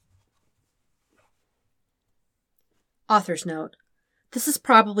Author's note. This is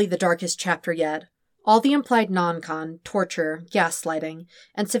probably the darkest chapter yet. All the implied non-con, torture, gaslighting,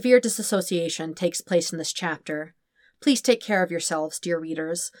 and severe disassociation takes place in this chapter. Please take care of yourselves, dear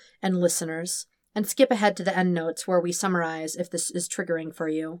readers and listeners, and skip ahead to the endnotes where we summarize if this is triggering for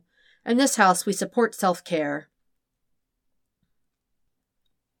you. In this house, we support self-care.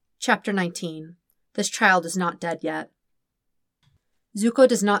 Chapter 19. This child is not dead yet. Zuko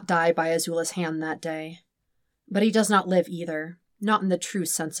does not die by Azula's hand that day. But he does not live either, not in the true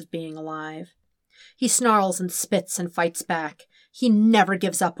sense of being alive. He snarls and spits and fights back. He never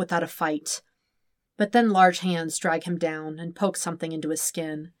gives up without a fight. But then large hands drag him down and poke something into his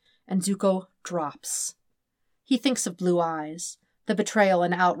skin, and Zuko drops. He thinks of blue eyes, the betrayal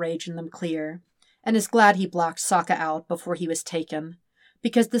and outrage in them clear, and is glad he blocked Sokka out before he was taken,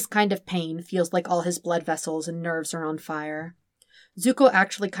 because this kind of pain feels like all his blood vessels and nerves are on fire. Zuko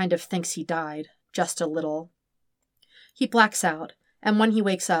actually kind of thinks he died, just a little. He blacks out, and when he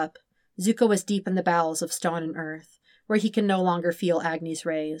wakes up, Zuko is deep in the bowels of stone and earth, where he can no longer feel Agni's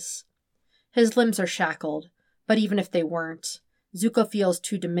rays. His limbs are shackled, but even if they weren't, Zuko feels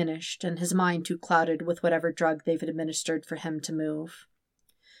too diminished and his mind too clouded with whatever drug they've administered for him to move.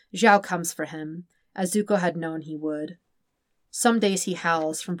 Zhao comes for him, as Zuko had known he would. Some days he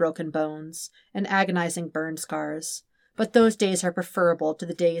howls from broken bones and agonizing burn scars, but those days are preferable to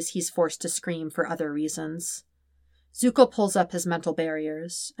the days he's forced to scream for other reasons. Zuko pulls up his mental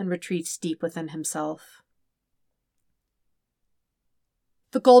barriers and retreats deep within himself.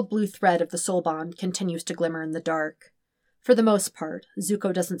 The gold-blue thread of the soul bond continues to glimmer in the dark. For the most part,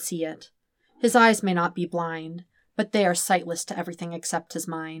 Zuko doesn't see it. His eyes may not be blind, but they are sightless to everything except his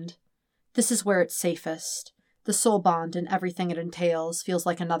mind. This is where it's safest. The soul bond and everything it entails feels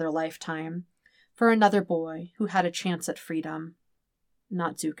like another lifetime, for another boy who had a chance at freedom.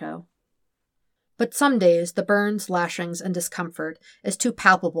 Not Zuko. But some days the burns, lashings, and discomfort is too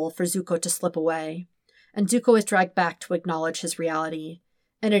palpable for Zuko to slip away, and Zuko is dragged back to acknowledge his reality,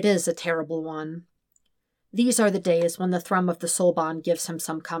 and it is a terrible one. These are the days when the thrum of the soul bond gives him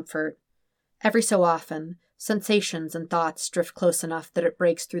some comfort. Every so often, sensations and thoughts drift close enough that it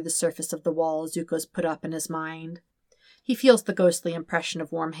breaks through the surface of the wall Zuko's put up in his mind. He feels the ghostly impression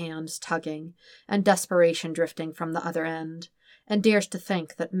of warm hands tugging, and desperation drifting from the other end, and dares to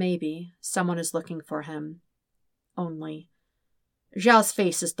think that maybe someone is looking for him. Only. Zhao's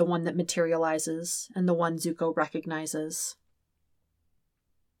face is the one that materializes, and the one Zuko recognizes.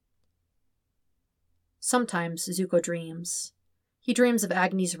 Sometimes Zuko dreams. He dreams of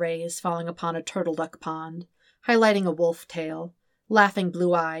Agni's rays falling upon a turtle duck pond, highlighting a wolf tail, laughing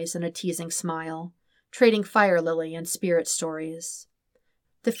blue eyes and a teasing smile, trading fire lily and spirit stories.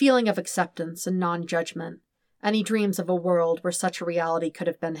 The feeling of acceptance and non-judgment, and he dreams of a world where such a reality could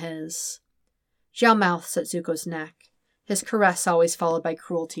have been his. Zhao mouths at Zuko's neck, his caress always followed by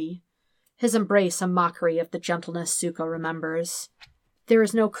cruelty, his embrace a mockery of the gentleness Zuko remembers. There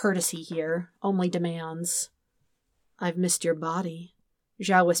is no courtesy here, only demands. "I've missed your body,"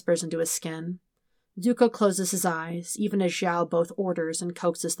 Zhao whispers into his skin. Zuko closes his eyes, even as Zhao both orders and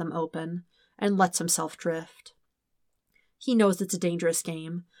coaxes them open, and lets himself drift. He knows it's a dangerous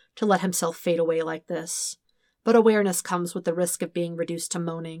game, to let himself fade away like this, but awareness comes with the risk of being reduced to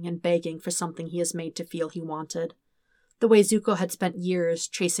moaning and begging for something he is made to feel he wanted, the way Zuko had spent years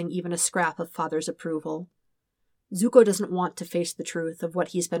chasing even a scrap of father's approval. Zuko doesn't want to face the truth of what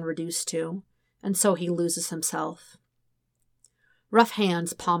he's been reduced to, and so he loses himself. Rough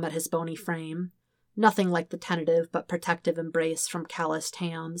hands palm at his bony frame, nothing like the tentative but protective embrace from calloused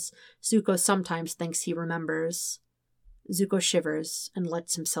hands Zuko sometimes thinks he remembers. Zuko shivers and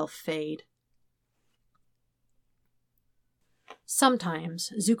lets himself fade.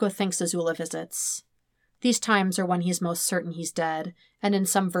 Sometimes Zuko thinks Azula visits. These times are when he's most certain he's dead, and in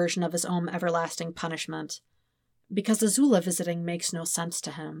some version of his own everlasting punishment. Because Azula visiting makes no sense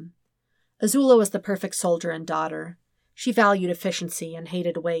to him. Azula was the perfect soldier and daughter. She valued efficiency and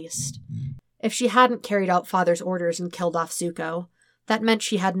hated waste. If she hadn't carried out father's orders and killed off Zuko, that meant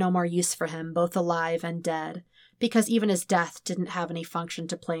she had no more use for him, both alive and dead, because even his death didn't have any function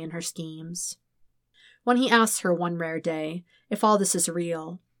to play in her schemes. When he asks her one rare day if all this is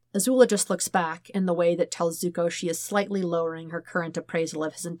real, Azula just looks back in the way that tells Zuko she is slightly lowering her current appraisal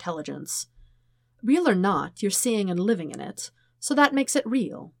of his intelligence. "Real or not, you're seeing and living in it, so that makes it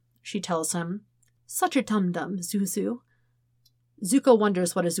real," she tells him. "Such a dum-dum, Zuzu." Zuko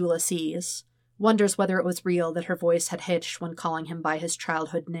wonders what Azula sees, wonders whether it was real that her voice had hitched when calling him by his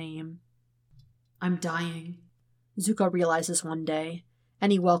childhood name. "I'm dying," Zuko realizes one day,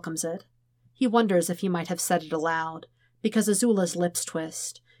 and he welcomes it. He wonders if he might have said it aloud, because Azula's lips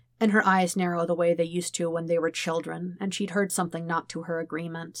twist, and her eyes narrow the way they used to when they were children, and she'd heard something not to her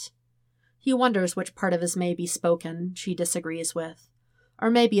agreement. He wonders which part of his may be spoken she disagrees with.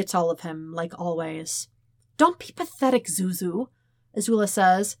 Or maybe it's all of him, like always. "Don't be pathetic, Zuzu," Azula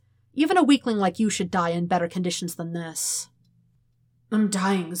says. "Even a weakling like you should die in better conditions than this." "I'm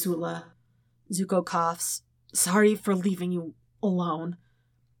dying, Zula." Zuko coughs. "Sorry for leaving you alone."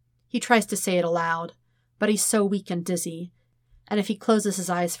 He tries to say it aloud, but he's so weak and dizzy, and if he closes his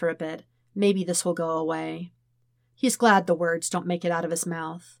eyes for a bit, maybe this will go away. He's glad the words don't make it out of his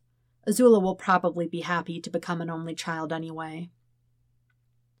mouth. Azula will probably be happy to become an only child anyway.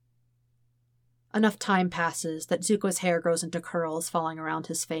 Enough time passes that Zuko's hair grows into curls falling around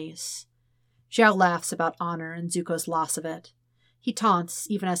his face. Zhao laughs about honor and Zuko's loss of it. He taunts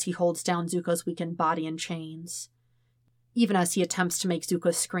even as he holds down Zuko's weakened body in chains, even as he attempts to make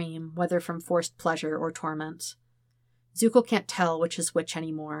Zuko scream, whether from forced pleasure or torment. Zuko can't tell which is which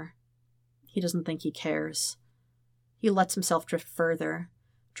anymore. He doesn't think he cares. He lets himself drift further,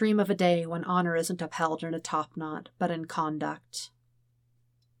 dream of a day when honor isn't upheld in a topknot, but in conduct.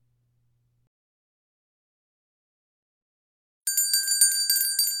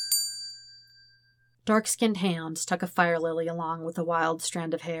 Dark-skinned hands tuck a fire lily along with a wild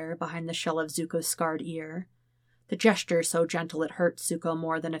strand of hair behind the shell of Zuko's scarred ear. The gesture so gentle it hurts Zuko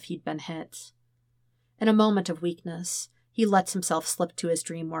more than if he'd been hit. In a moment of weakness, he lets himself slip to his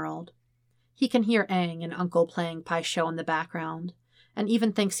dream world. He can hear Aang and Uncle playing Pai Sho in the background, and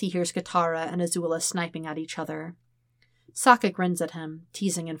even thinks he hears Katara and Azula sniping at each other. Sokka grins at him,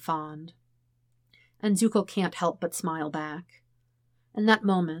 teasing and fond. And Zuko can't help but smile back. In that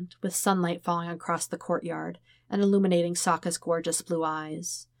moment, with sunlight falling across the courtyard and illuminating Sokka's gorgeous blue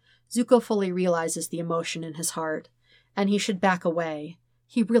eyes, Zuko fully realizes the emotion in his heart, and he should back away.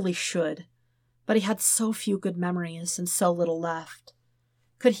 He really should. But he had so few good memories and so little left.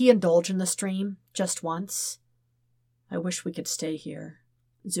 Could he indulge in this dream, just once? "I wish we could stay here,"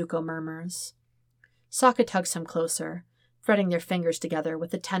 Zuko murmurs. Sokka tugs him closer, threading their fingers together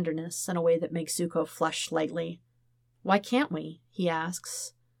with a tenderness in a way that makes Zuko flush slightly. "Why can't we?" he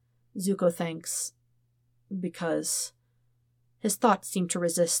asks. Zuko thinks, "Because..." His thoughts seem to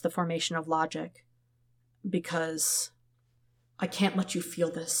resist the formation of logic. "Because... I can't let you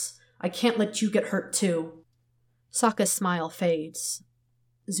feel this. I can't let you get hurt too." Sokka's smile fades.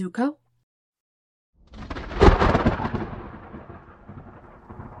 "Zuko?"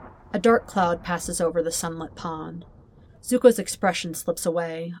 A dark cloud passes over the sunlit pond. Zuko's expression slips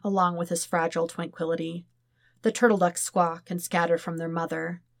away, along with his fragile tranquility. The turtle ducks squawk and scatter from their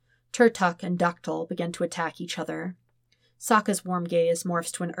mother. Turtuk and Ductal begin to attack each other. Sokka's warm gaze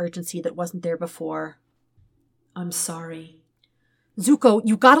morphs to an urgency that wasn't there before. "I'm sorry." "Zuko,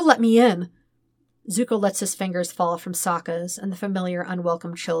 you gotta let me in!" Zuko lets his fingers fall from Sokka's, and the familiar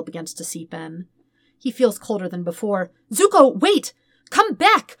unwelcome chill begins to seep in. He feels colder than before. "Zuko, wait! Come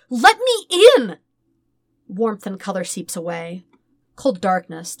back! Let me in!" Warmth and color seeps away. Cold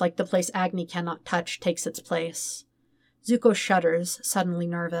darkness, like the place Agni cannot touch, takes its place. Zuko shudders, suddenly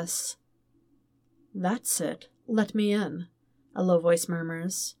nervous. "That's it. Let me in," a low voice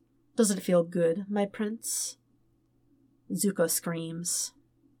murmurs. "Does it feel good, my prince?" Zuko screams.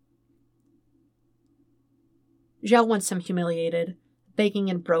 Zhao wants him humiliated, begging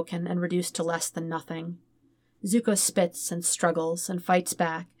and broken and reduced to less than nothing. Zuko spits and struggles and fights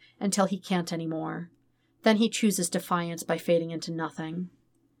back until he can't anymore. Then he chooses defiance by fading into nothing.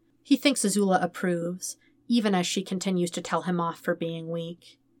 He thinks Azula approves, even as she continues to tell him off for being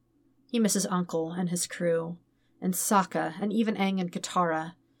weak. He misses Uncle and his crew, and Sokka, and even Aang and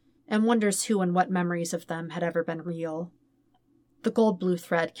Katara, and wonders who and what memories of them had ever been real. The gold-blue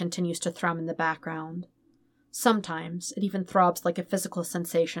thread continues to thrum in the background. Sometimes it even throbs like a physical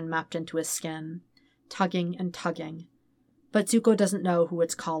sensation mapped into his skin, tugging and tugging. But Zuko doesn't know who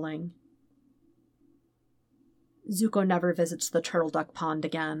it's calling. Zuko never visits the turtle duck pond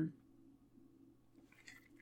again.